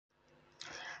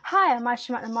Hi, I'm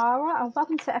Aisha McNamara and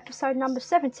welcome to episode number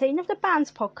 17 of the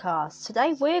Bands podcast.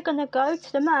 Today we're going to go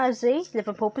to the Mersey,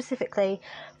 Liverpool specifically,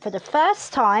 for the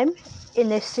first time in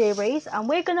this series, and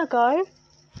we're going to go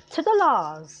to the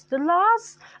Lars. The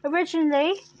Lars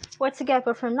originally were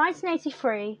together from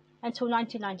 1983 until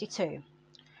 1992.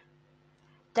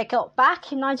 They got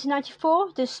back in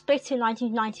 1994, they split in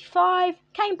 1995,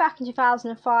 came back in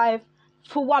 2005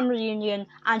 for one reunion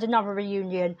and another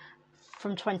reunion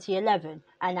from 2011,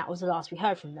 and that was the last we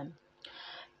heard from them.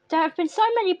 There have been so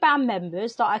many band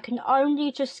members that I can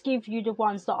only just give you the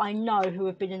ones that I know who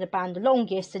have been in the band the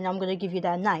longest, and I'm going to give you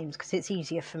their names because it's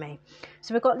easier for me.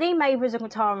 So we've got Lee Mavers on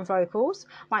guitar and vocals,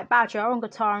 Mike Badger on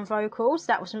guitar and vocals,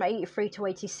 that was from 83 to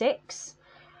 86,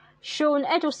 Sean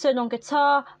Edelson on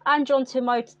guitar, and John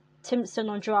Timpson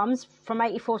on drums from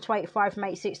 84 to 85, from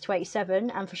 86 to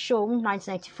 87, and for Sean,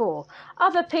 1984.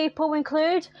 Other people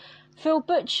include Phil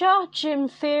Butcher, Jim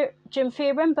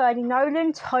Fearon, Bernie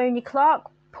Nolan, Tony Clark,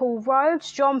 Paul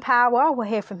Rhodes, John Power, we'll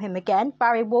hear from him again,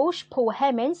 Barry Walsh, Paul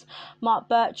Hemmings, Mark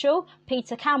Birchall,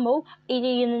 Peter Camel,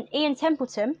 Ian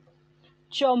Templeton,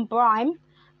 John Bryan,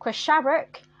 Chris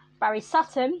Sharrock, Barry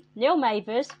Sutton, Neil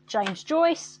Mavers, James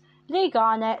Joyce, Lee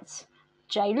Garnett,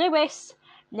 Jay Lewis,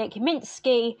 Nick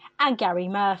Minsky, and Gary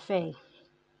Murphy.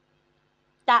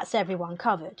 That's everyone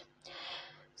covered.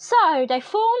 So, they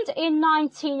formed in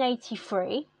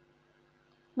 1983,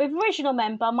 with original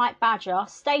member Mike Badger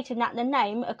stating that the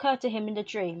name occurred to him in a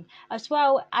dream, as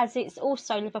well as it's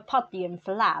also Liverpudlian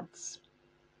for lads.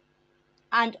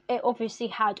 And it obviously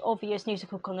had obvious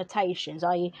musical connotations,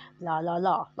 i.e. la la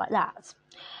la, like that.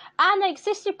 And they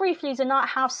existed briefly as a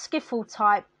Nighthouse skiffle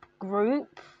type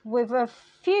group, with a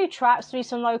few tracks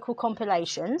released on local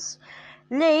compilations.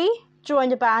 Lee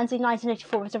joined the band in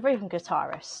 1984 as a rhythm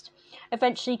guitarist,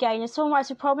 eventually gaining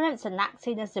songwriting prominence and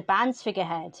acting as the band's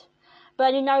figurehead.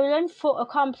 Bernie Nolan,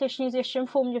 accomplished musician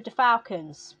formerly of the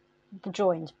Falcons,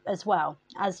 joined as well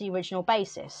as the original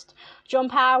bassist. John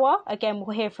Power, again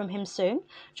we'll hear from him soon,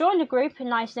 joined the group in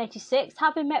 1986,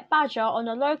 having met Badger on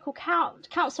a local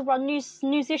council-run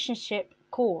musicianship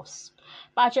course.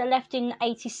 Badger left in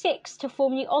 86 to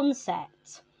form the Onset.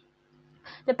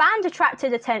 The band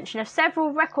attracted attention of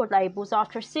several record labels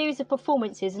after a series of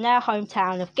performances in their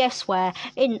hometown of Guess Where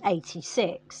in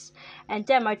 86, and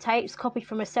demo tapes copied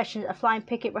from a session at a Flying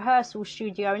Picket rehearsal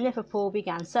studio in Liverpool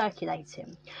began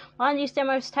circulating. One of these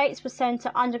demo tapes was sent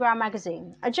to Underground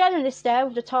magazine. A journalist there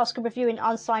with the task of reviewing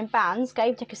unsigned bands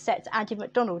gave the cassette to Andy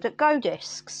McDonald at Go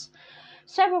Discs.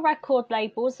 Several record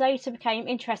labels later became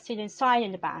interested in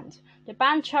signing the band. The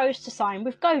band chose to sign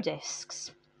with Go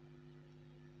Discs.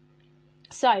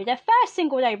 So, their first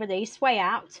single they released, Way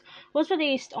Out, was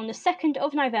released on the 2nd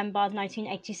of November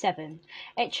 1987.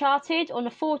 It charted on the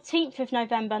 14th of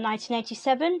November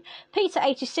 1987, peaked at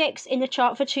 86 in the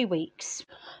chart for 2 weeks.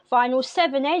 Vinyl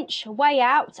 7-inch, Way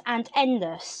Out and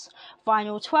Endless.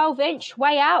 Vinyl 12-inch,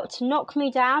 Way Out, Knock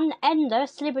Me Down,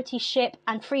 Endless, Liberty Ship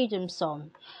and Freedom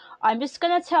Song. I'm just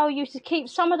going to tell you to keep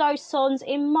some of those songs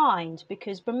in mind,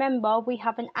 because remember, we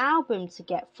have an album to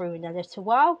get through in a little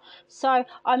while, so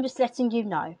I'm just letting you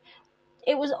know.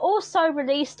 It was also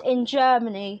released in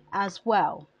Germany as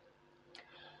well.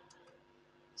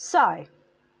 So,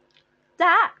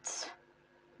 that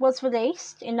was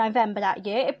released in November that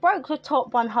year. It broke the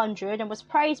top 100 and was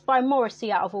praised by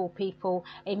Morrissey, out of all people,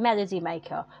 a melody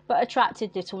maker, but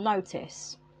attracted little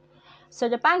notice. So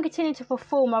the band continued to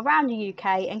perform around the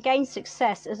UK and gained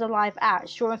success as a live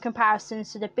act, drawing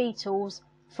comparisons to the Beatles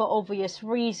for obvious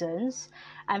reasons,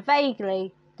 and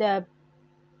vaguely the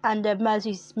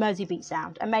Mersey beat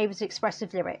sound and Mavis'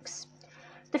 expressive lyrics.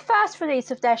 The first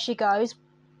release of There She Goes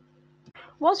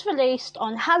was released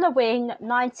on Halloween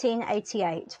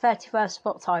 1988, 31st of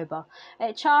October.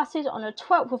 It charted on the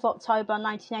 12th of October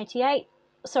 1988.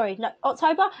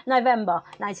 November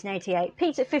 1988,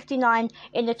 peaked at 59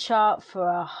 in the chart for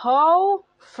a whole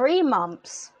 3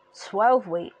 months, 12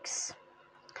 weeks.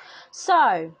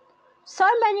 So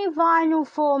many vinyl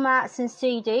formats and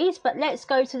CDs, but let's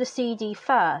go to the CD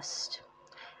first.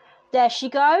 There She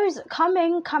Goes, Come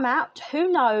In, Come Out,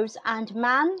 Who Knows, and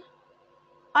Man,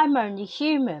 I'm Only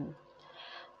Human.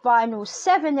 Vinyl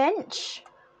 7-inch,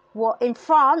 what in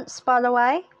France, by the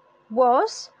way,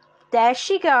 was There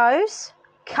She Goes,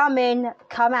 Come In,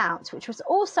 Come Out, which was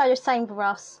also the same for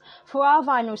us for our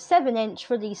vinyl 7-inch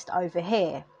released over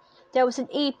here. There was an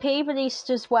EP released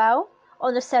as well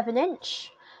on the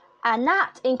 7-inch, and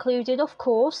that included, of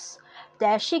course,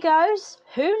 There She Goes,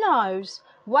 Who Knows,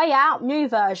 Way Out, new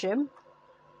version,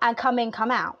 and Come In,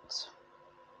 Come Out.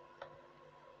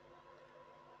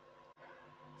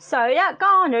 So that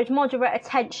garnered moderate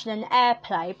attention and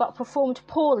airplay, but performed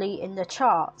poorly in the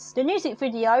charts. The music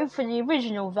video for the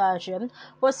original version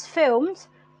was filmed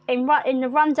in the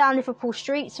rundown Liverpool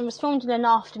streets and was filmed in an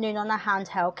afternoon on a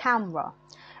handheld camera.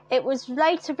 It was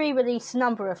later re-released a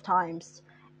number of times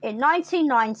in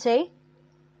 1990,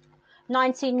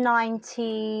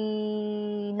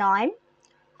 1999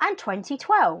 and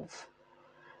 2012,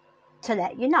 to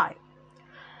let you know.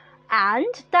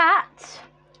 And that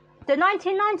the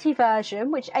 1990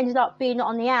 version, which ended up being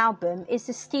on the album, is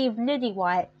the Steve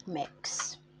Lillywhite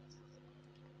mix,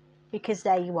 because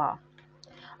there you are.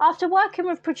 After working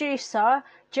with producer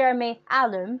Jeremy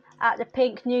Allen at the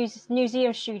Pink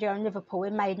Museum Studio in Liverpool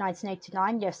in May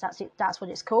 1989, yes, that's what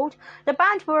it's called, the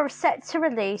band were set to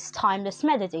release Timeless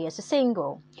Melody as a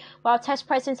single. While test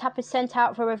pressings had been sent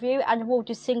out for review and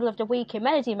awarded Single of the Week in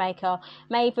Melody Maker,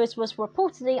 Mathers was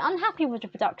reportedly unhappy with the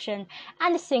production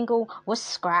and the single was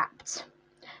scrapped.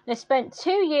 They spent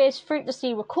 2 years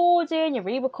fruitlessly recording and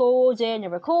re-recording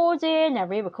and recording and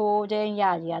re-recording,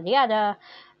 yada yada yada,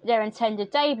 their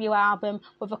intended debut album,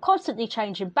 with a constantly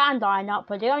changing band lineup,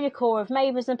 but the only core of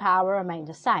Mathers and Power remained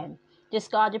the same.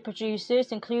 Discarded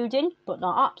producers, including, but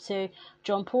not up to,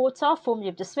 John Porter, formerly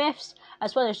of the Smiths,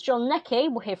 as well as John Leckie,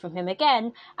 we'll hear from him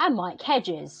again, and Mike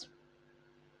Hedges,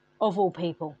 of all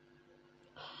people.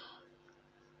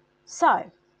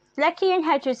 So, Leckie and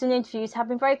Hedges in interviews have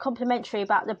been very complimentary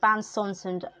about the band's songs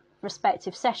and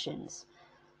respective sessions.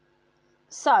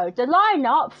 So, the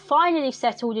lineup finally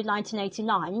settled in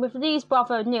 1989 with Lee's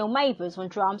brother Neil Mathers on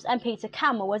drums and Peter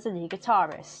Camel as the lead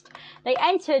guitarist. They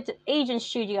entered Eden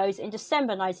Studios in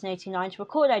December 1989 to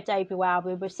record their debut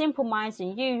album with Simple Minds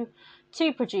and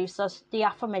U2 producer, the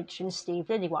aforementioned Steve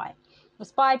Lillywhite.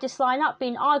 Despite this lineup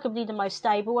being arguably the most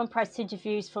stable and press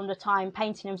interviews from the time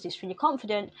painting them was extremely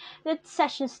confident, the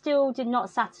session still did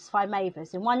not satisfy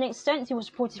Mathers. In one instance, he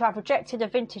was reported to have rejected a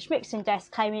vintage mixing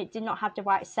desk, claiming it did not have the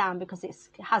right sound because it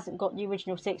hasn't got the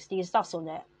original 60s dust on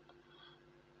it.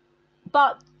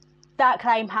 But that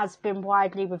claim has been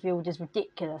widely revealed as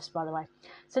ridiculous, by the way.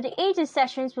 So the Eden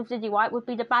sessions with Lillywhite would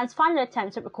be the band's final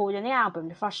attempt at recording the album.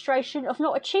 The frustration of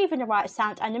not achieving the right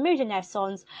sound and the mood in their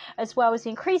songs, as well as the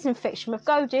increasing friction with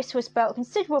Godis, who has spent a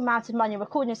considerable amount of money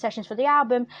recording sessions for the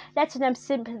album, led to them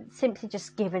simply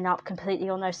just giving up completely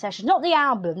on those sessions. Not the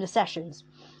album, the sessions.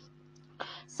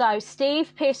 So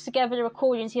Steve pieced together the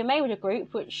recordings he had made with the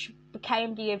group, which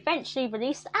became the eventually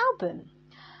released album.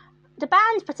 The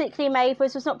band, particularly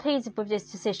Mathers, was not pleased with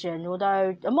this decision,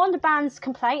 although among the band's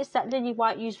complaints that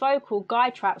Lillywhite used vocal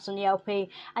guide traps on the LP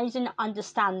and he didn't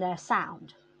understand their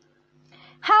sound.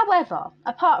 However,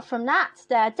 apart from that,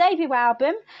 their debut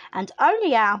album, and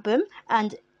only album,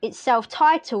 and it's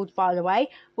self-titled, by the way,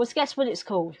 was, guess what it's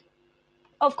called?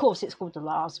 Of course it's called The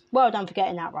Lars. Well done for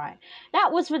getting that right.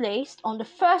 That was released on the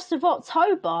 1st of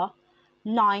October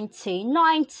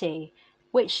 1990,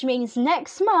 which means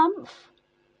next month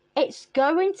it's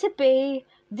going to be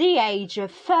the age of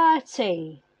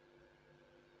 30.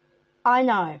 I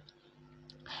know.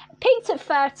 Peaked at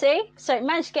 30, so it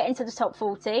managed to get into the top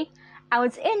 40, and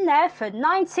was in there for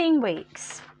 19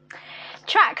 weeks.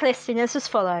 Track listing is as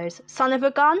follows: Son of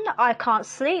a Gun, I Can't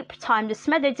Sleep, Timeless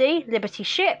Melody, Liberty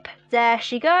Ship, There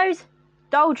She Goes,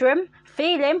 Doldrum,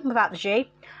 Feeling without the G,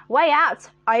 Way Out,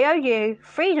 I Owe You,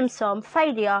 Freedom Song,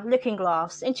 Failure, Looking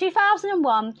Glass. In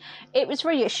 2001, it was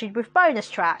reissued with bonus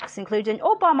tracks, including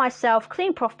All By Myself,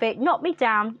 Clean Profit, Knock Me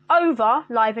Down, Over,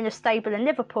 live in a stable in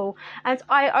Liverpool, and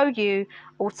I Owe You,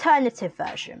 alternative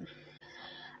version.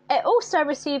 It also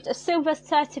received a silver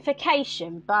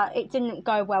certification, but it didn't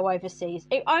go well overseas.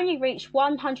 It only reached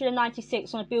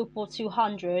 196 on the Billboard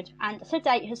 200, and to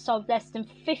date has sold less than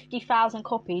 50,000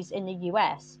 copies in the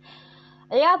US.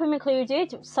 The album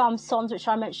included some songs which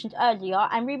I mentioned earlier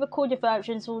and re-recorded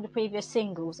versions of all the previous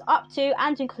singles, up to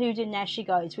and including There She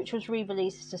Goes, which was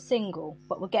re-released as a single,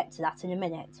 but we'll get to that in a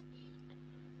minute.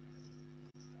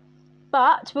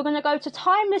 But we're going to go to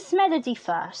Timeless Melody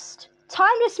first.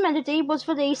 Timeless Melody was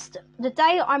released the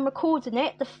day I'm recording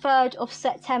it, the 3rd of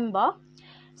September.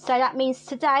 So that means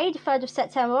today, the 3rd of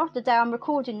September, the day I'm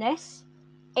recording this,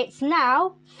 it's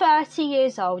now 30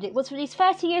 years old. It was released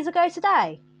 30 years ago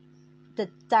today, the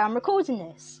day I'm recording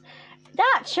this.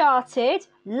 That charted,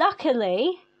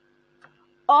 luckily,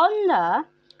 on the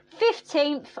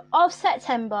 15th of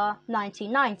September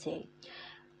 1990.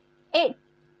 It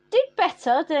did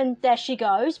better than There She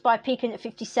Goes by peaking at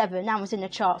 57 and was in the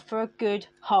chart for a good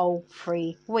whole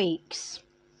 3 weeks.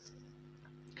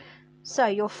 So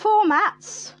your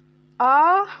formats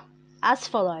are as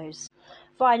follows: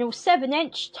 vinyl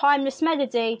 7-inch, Timeless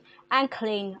Melody and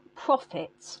Clean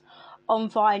Profit. On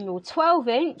vinyl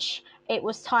 12-inch, it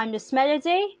was Timeless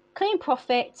Melody, Clean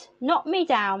Profit, Knock Me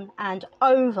Down and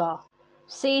Over.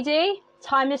 CD,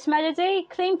 Timeless Melody,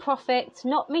 Clean Profit,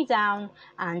 Knock Me Down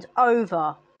and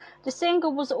Over. The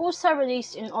single was also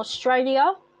released in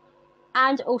Australia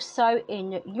and also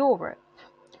in Europe.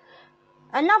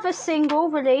 Another single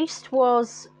released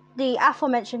was the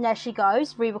aforementioned There She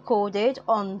Goes, re-recorded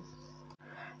on.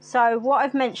 So what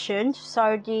I've mentioned,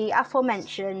 the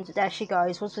aforementioned There She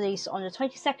Goes was released on the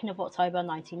 22nd of October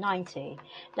 1990.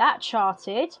 That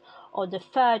charted on the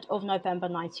 3rd of November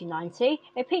 1990.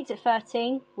 It peaked at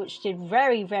 13, which did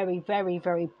very, very, very,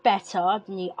 very better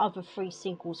than the other 3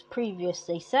 singles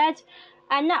previously said.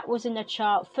 And that was in the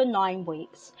chart for 9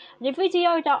 weeks. The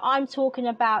video that I'm talking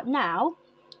about now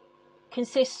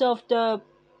consists of the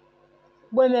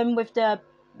woman with the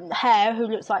hair who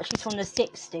looks like she's from the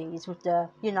 60s with the,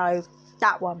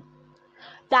 that one.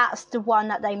 That's the one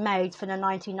that they made for the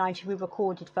 1990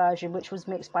 re-recorded version, which was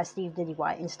mixed by Steve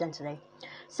Lillywhite, incidentally.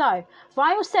 So,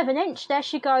 vinyl 7-inch, There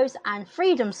She Goes, and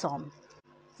Freedom Song.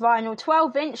 Vinyl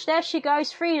 12-inch, There She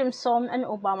Goes, Freedom Song, and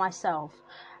All By Myself.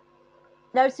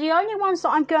 Those are the only ones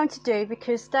that I'm going to do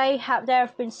because there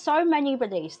have been so many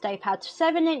released. They've had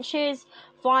 7 inches,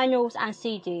 vinyls and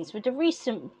CDs, with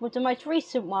the most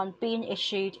recent one being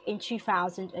issued in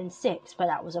 2006, but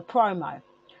that was a promo.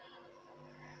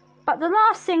 But the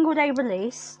last single they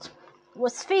released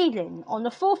was Feeling on the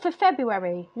 4th of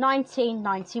February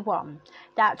 1991.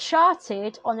 That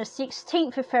charted on the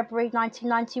 16th of February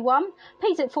 1991,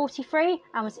 peaked at 43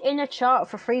 and was in the chart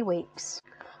for 3 weeks.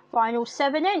 Vinyl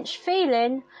 7-inch,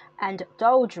 Feeling and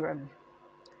Doldrum.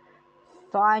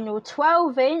 Vinyl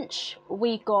 12-inch,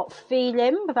 we got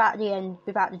Feeling without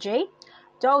the G.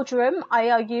 Doldrum,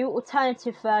 IOU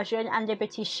alternative version and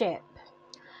Liberty Ship.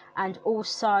 And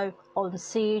also on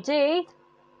CD,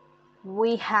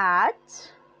 we had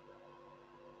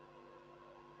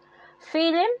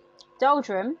Feeling,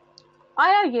 Doldrum,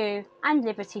 IOU and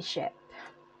Liberty Ship.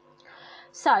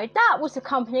 So that was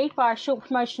accompanied by a short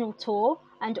promotional tour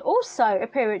and also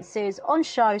appearances on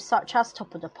shows such as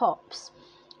Top of the Pops.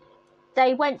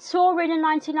 They went touring in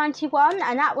 1991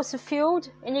 and that was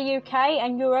fulfilled in the UK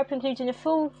and Europe, including a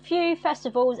few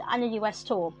festivals and a US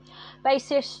tour.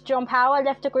 Bassist John Power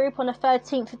left the group on the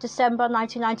 13th of December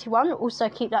 1991, also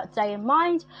keep that day in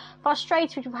mind,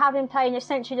 frustrated with having played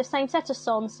essentially the same set of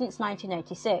songs since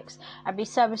 1986 and be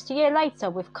serviced a year later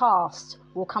with Cast.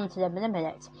 We'll come to them in a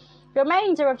minute. The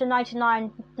remainder of the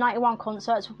 1991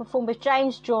 concerts were performed with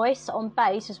James Joyce on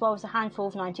bass as well as a handful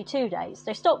of 92 days.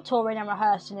 They stopped touring and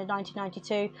rehearsing in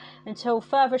 1992 until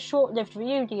further short-lived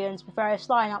reunions with various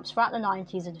lineups throughout the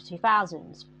 90s and the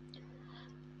 2000s.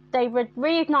 They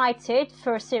reignited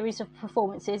for a series of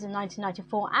performances in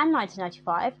 1994 and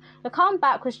 1995. The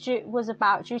comeback was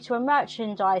about due to a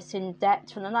merchandising debt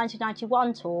from the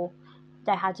 1991 tour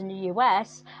they had in the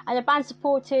US, and the band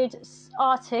supported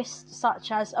artists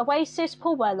such as Oasis,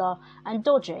 Paul Weller and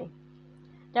Dodgy.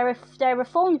 Their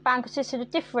reformed band consisted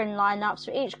of different lineups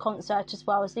for each concert, as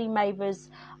well as Lee Mavers.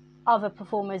 Other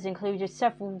performers included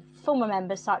several former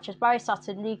members such as Barry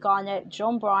Sutton, Lee Garnett,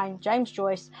 John Bryan, James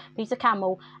Joyce, Peter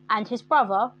Camel and his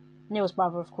brother, Neil's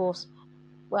brother of course,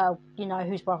 well, you know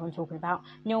whose brother I'm talking about,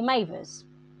 Neil Mavers.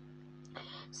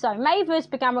 So Mavers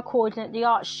began recording at the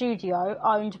art studio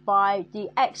owned by the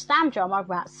ex-Slam drummer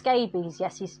Rat Scabies.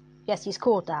 Yes, he's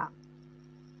called that.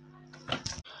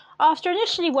 After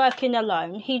initially working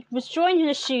alone, he was joined in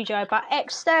the studio by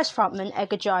ex-Stairs frontman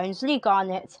Edgar Jones, Lee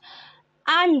Garnett,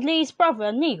 and Lee's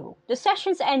brother Neil. The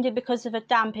sessions ended because of a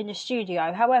damp in the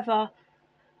studio. However,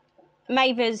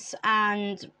 Mavers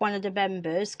and one of the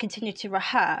members continued to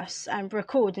rehearse and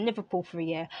record in Liverpool for a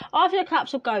year. After the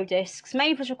collapse of Go Discs,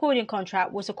 Mavers' recording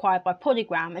contract was acquired by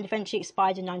Polygram and eventually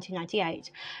expired in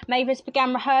 1998. Mavers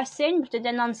began rehearsing with the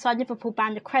then unsigned Liverpool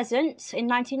band The Crescents in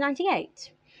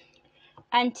 1998.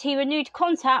 And he renewed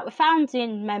contact with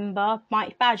founding member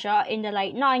Mike Badger in the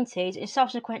late 90s, and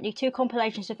subsequently 2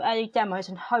 compilations of early demos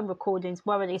and home recordings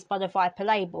were released by the Viper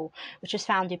label, which was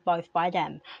founded both by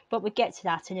them. But we'll get to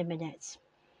that in a minute.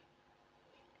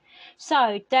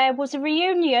 So there was a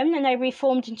reunion and they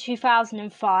reformed in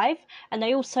 2005, and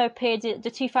they also appeared at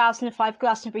the 2005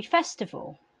 Glastonbury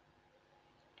Festival.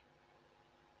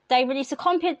 They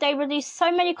released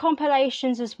so many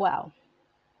compilations as well.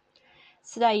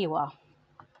 So there you are.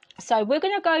 So we're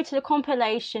going to go to the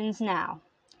compilations now.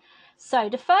 So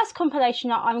the first compilation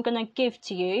that I'm going to give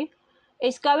to you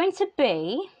is going to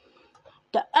be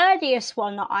the earliest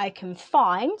one that I can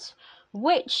find,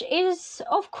 which is,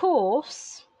 of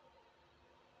course,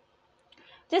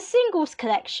 the Singles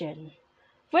Collection,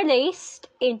 released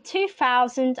in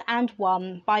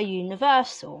 2001 by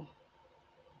Universal.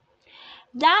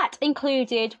 That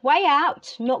included Way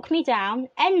Out, Knock Me Down,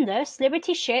 Endless,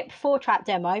 Liberty Ship, 4-track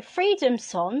demo, Freedom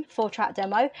Song, 4-track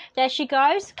demo, There She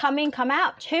Goes, Come In, Come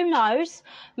Out, Who Knows,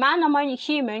 Man I'm Only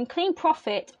Human, Clean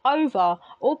Profit, Over,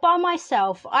 All By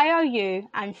Myself, IOU,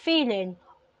 and Feeling,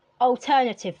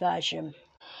 alternative version.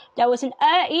 There was an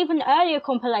even earlier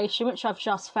compilation, which I've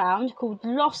just found, called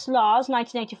Lost Lars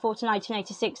 1984 to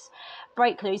 1986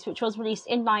 Break Loose, which was released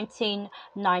in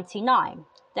 1999.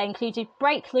 They included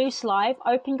Break Loose Live,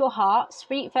 Open Your Heart,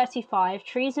 Sweet 35,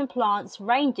 Trees and Plants,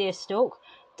 Reindeer Stalk,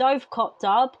 Dovecot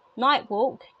Dub,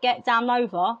 Nightwalk, Get Down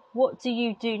Over, What Do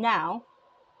You Do Now?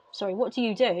 What do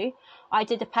you do? I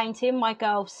Did a Painting, My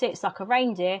Girl Sits Like a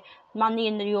Reindeer, Money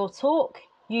in Your Talk,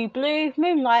 You Blue,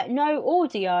 Moonlight, No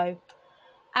Audio,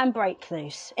 and Break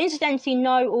Loose. Incidentally,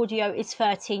 no audio is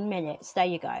 13 minutes. There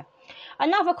you go.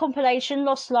 Another compilation,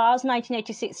 Lost Lars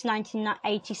 1986 to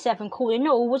 1987 Calling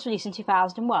All, was released in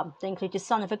 2001. They included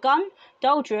Son of a Gun,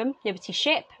 Doldrum, Liberty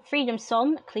Ship, Freedom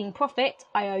Song, Clean Profit,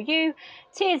 IOU,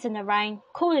 Tears in the Rain,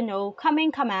 Calling All, Come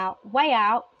In, Come Out, Way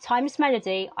Out, Timeless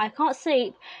Melody, I Can't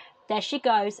Sleep, There She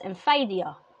Goes, and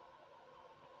Failure.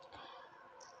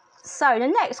 So the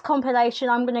next compilation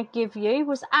I'm going to give you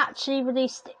was actually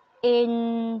released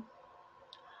in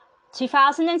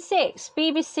 2006,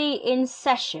 BBC In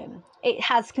Session. It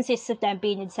has consisted of them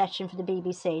being in session for the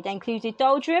BBC. They included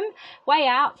Doldrum, Way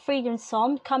Out, Freedom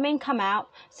Song, Come In, Come Out,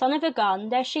 Son of a Gun,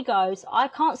 There She Goes, I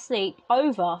Can't Sleep,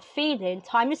 Over, Feeling,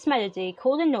 Timeless Melody,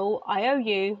 Calling All,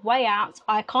 IOU, Way Out,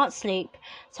 I Can't Sleep,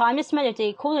 Timeless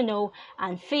Melody, Calling All,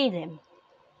 and Feeling.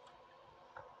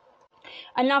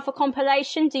 Another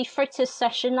compilation, Die Fritters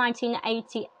Session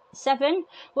 1987,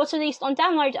 was released on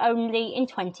download only in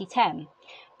 2010.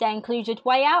 They included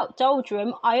Way Out,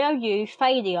 Doldrum, IOU,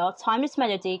 Failure, Timeless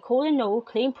Melody, Calling All,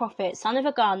 Clean Profit, Son of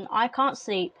a Gun, I Can't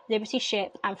Sleep, Liberty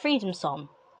Ship, and Freedom Song.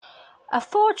 A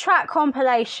 4-track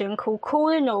compilation called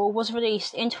Calling All was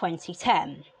released in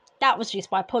 2010. That was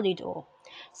released by Polydor.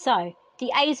 So,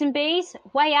 the A's and B's,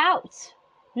 Way Out,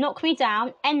 Knock Me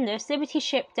Down, Endless, Liberty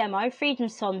Ship demo, Freedom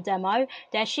Song demo,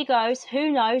 There She Goes, Who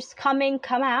Knows, Come In,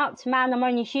 Come Out, Man I'm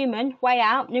Only Human, Way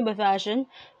Out, newer version,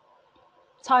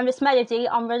 Timeless Melody,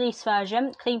 unreleased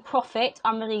version, Clean Profit,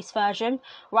 unreleased version,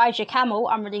 Ride Your Camel,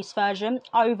 unreleased version,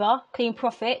 Over, Clean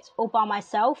Profit, All By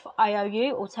Myself,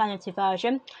 IOU, alternative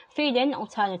version, Feeling,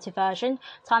 alternative version,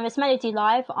 Timeless Melody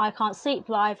Live, I Can't Sleep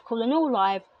Live, Calling All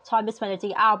Live, Timeless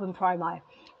Melody album promo.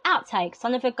 Outtakes,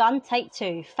 Son of a Gun, Take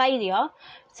 2, Failure,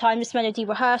 Timeless Melody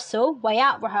rehearsal, Way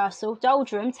Out rehearsal,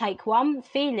 Doldrum, Take 1,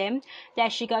 Feeling, There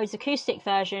She Goes acoustic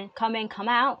version, Come In, Come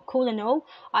Out, Calling All,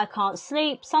 I Can't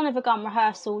Sleep, Son of a Gun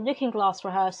rehearsal, Looking Glass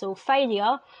rehearsal,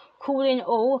 Failure, Calling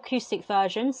All acoustic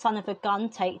version, Son of a Gun,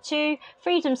 Take 2,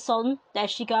 Freedom Song, There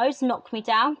She Goes, Knock Me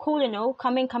Down, Calling All,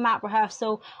 Come In, Come Out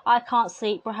rehearsal, I Can't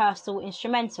Sleep rehearsal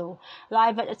instrumental,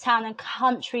 live at the Town and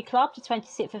Country Club, the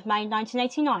 26th of May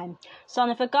 1989. Son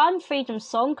of a Gun, Freedom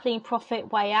Song, Clean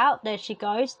Profit, Way Out, There She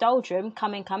Goes, Doldrum,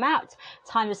 Come In, Come Out,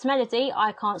 Timeless Melody,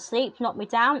 I Can't Sleep, Knock Me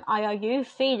Down, IOU,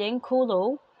 Feeling, Calling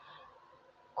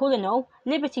All,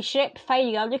 Liberty Ship,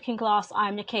 Failure, Looking Glass,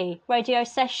 I'm the Key, Radio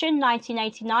Session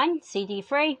 1989,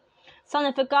 CD3, Son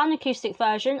of a Gun, acoustic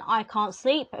version, I Can't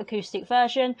Sleep, acoustic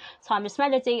version, Timeless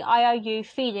Melody, IOU,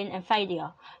 Feeling and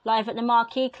Failure, live at the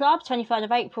Marquee Club, 23rd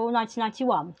of April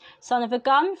 1991, Son of a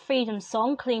Gun, Freedom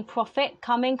Song, Clean Profit,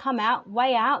 Come In, Come Out,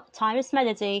 Way Out, Timeless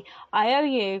Melody,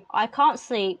 IOU, I Can't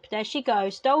Sleep, There She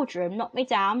Goes, Doldrum, Knock Me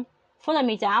Down, Follow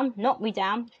Me Down, Knock Me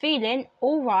Down, Feeling,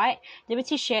 All Right,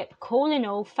 Liberty Ship, Calling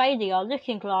All, Failure,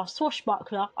 Looking Glass,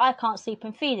 Swashbuckler, I Can't Sleep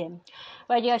and Feeling.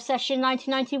 Radio Session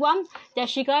 1991, There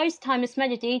She Goes, Timeless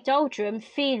Melody, Doldrum,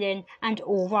 Feeling and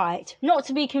All Right. Not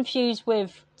to be confused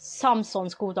with some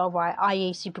songs called All Right,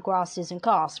 i.e. Supergrasses and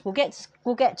Cast. We'll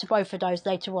get to both of those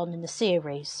later on in the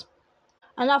series.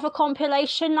 Another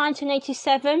compilation,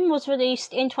 1987, was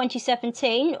released in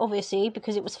 2017, obviously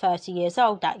because it was 30 years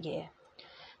old that year.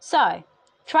 So,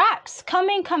 tracks, Come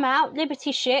In, Come Out,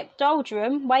 Liberty Ship,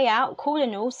 Doldrum, Way Out,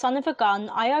 Calling All, Son of a Gun,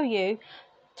 IOU,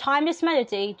 Timeless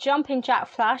Melody, Jumping Jack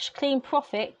Flash, Clean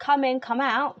Profit, Come In, Come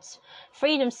Out,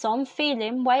 Freedom Song,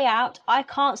 Feeling, Way Out, I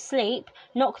Can't Sleep,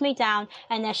 Knock Me Down,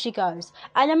 and There She Goes.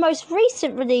 And the most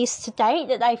recent release to date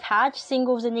that they've had,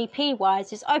 singles and EP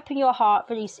wise, is Open Your Heart,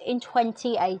 released in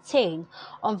 2018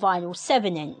 on vinyl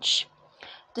 7-inch.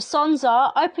 The songs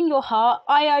are Open Your Heart,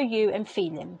 IOU and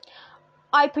Feeling.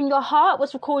 Open Your Heart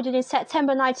was recorded in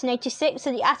September 1986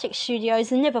 at the Attic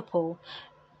Studios in Liverpool.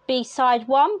 B-side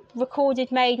 1,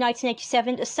 recorded May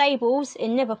 1987 at Sables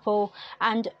in Liverpool,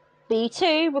 and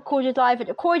B2, recorded live at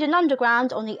the Croydon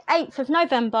Underground on the 8th of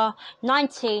November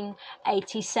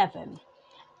 1987.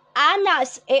 And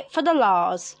that's it for the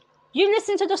Lars. You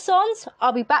listen to the songs,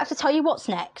 I'll be back to tell you what's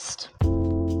next.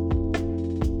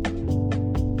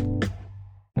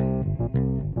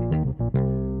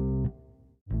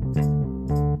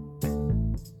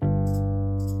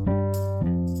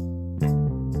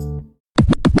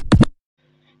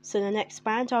 So the next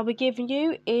band I'll be giving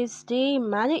you is the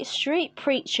Manic Street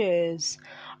Preachers.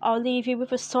 I'll leave you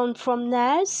with a song from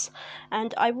theirs,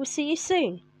 and I will see you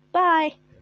soon. Bye.